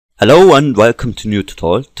Hello and welcome to new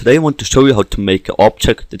tutorial. Today I want to show you how to make an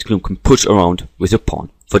object that you can push around with your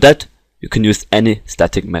pawn. For that you can use any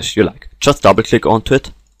static mesh you like. Just double click onto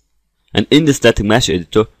it, and in the static mesh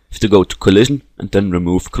editor you have to go to collision and then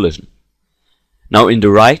remove collision. Now in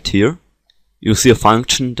the right here you see a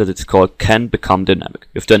function that is called can become dynamic.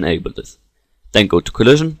 You have to enable this. Then go to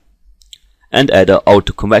collision and add an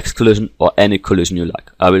auto convex collision or any collision you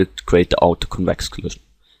like. I will create the auto convex collision.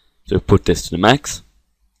 So put this to the max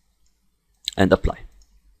and apply.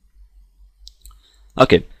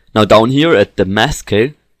 Okay, now down here at the mass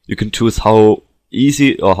scale you can choose how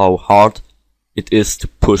easy or how hard it is to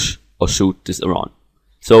push or shoot this around.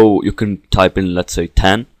 So you can type in, let's say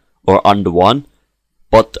 10 or under 1,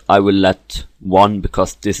 but I will let 1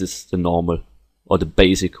 because this is the normal or the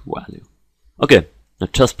basic value. Okay, now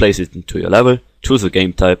just place it into your level, choose a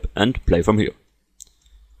game type and play from here.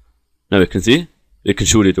 Now you can see we can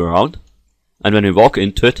shoot it around, and when we walk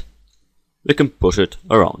into it we can push it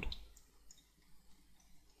around.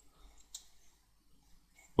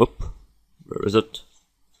 Whoop, where is it?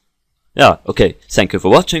 Yeah, okay, thank you for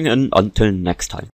watching and until next time.